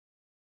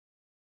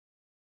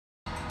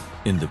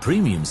In the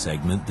premium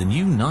segment, the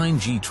new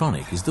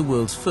 9G-TRONIC is the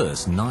world's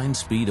first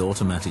 9-speed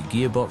automatic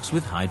gearbox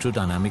with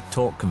hydrodynamic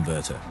torque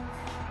converter.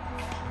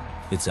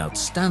 Its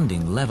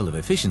outstanding level of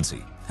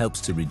efficiency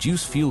helps to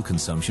reduce fuel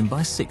consumption by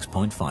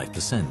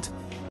 6.5%.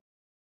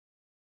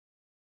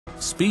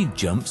 Speed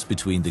jumps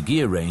between the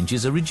gear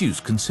ranges are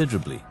reduced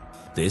considerably.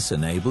 This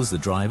enables the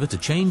driver to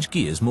change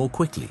gears more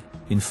quickly.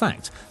 In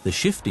fact, the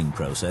shifting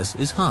process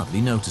is hardly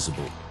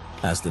noticeable.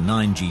 As the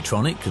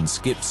 9G-TRONIC can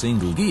skip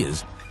single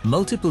gears,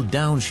 multiple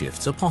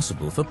downshifts are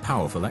possible for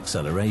powerful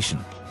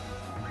acceleration.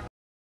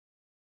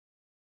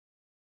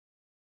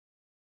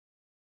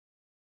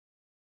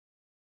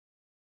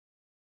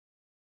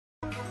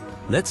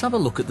 Let's have a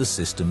look at the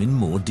system in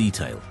more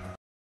detail.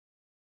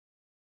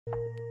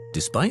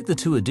 Despite the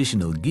two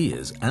additional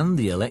gears and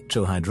the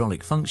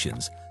electro-hydraulic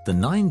functions, the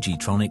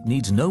 9G-TRONIC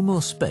needs no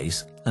more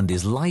space and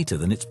is lighter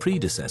than its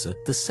predecessor,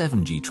 the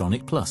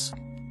 7G-TRONIC Plus.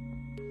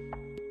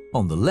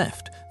 On the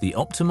left, the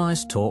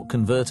optimized torque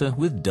converter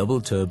with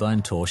double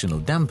turbine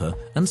torsional damper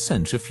and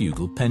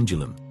centrifugal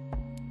pendulum.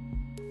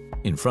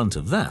 In front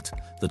of that,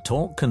 the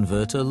torque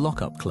converter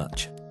lockup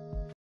clutch.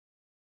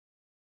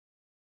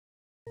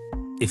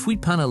 If we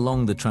pan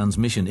along the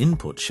transmission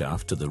input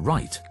shaft to the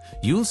right,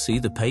 you'll see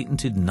the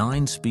patented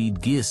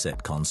 9-speed gear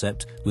set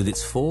concept with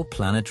its 4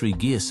 planetary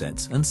gear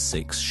sets and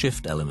 6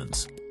 shift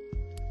elements.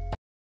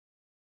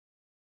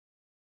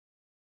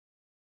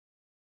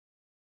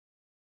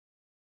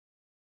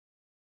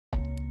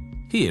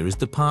 Here is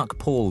the Park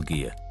Paul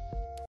gear.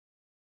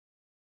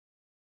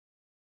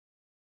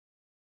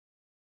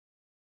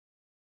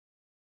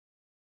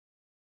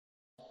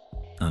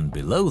 And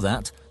below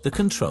that, the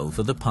control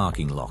for the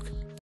parking lock.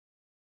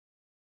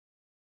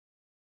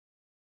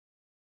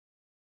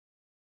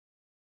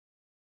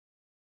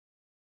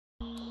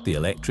 The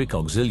electric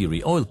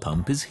auxiliary oil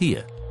pump is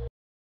here.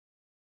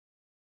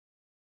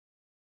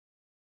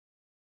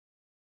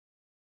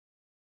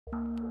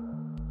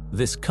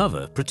 This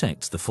cover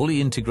protects the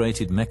fully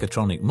integrated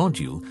mechatronic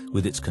module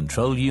with its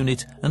control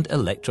unit and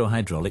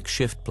electro-hydraulic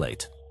shift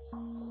plate.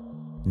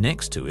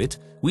 Next to it,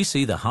 we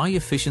see the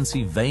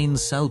high-efficiency vane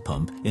cell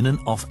pump in an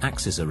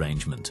off-axis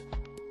arrangement.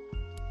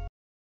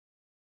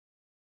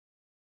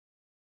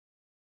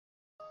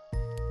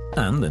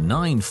 And the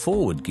 9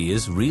 forward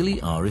gears really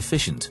are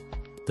efficient.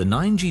 The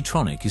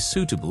 9G-TRONIC is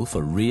suitable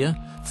for rear,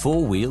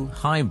 4-wheel,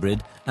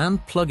 hybrid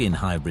and plug-in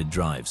hybrid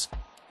drives.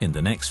 In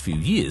the next few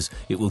years,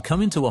 it will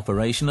come into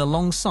operation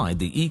alongside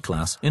the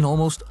E-Class in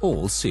almost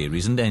all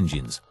series and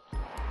engines.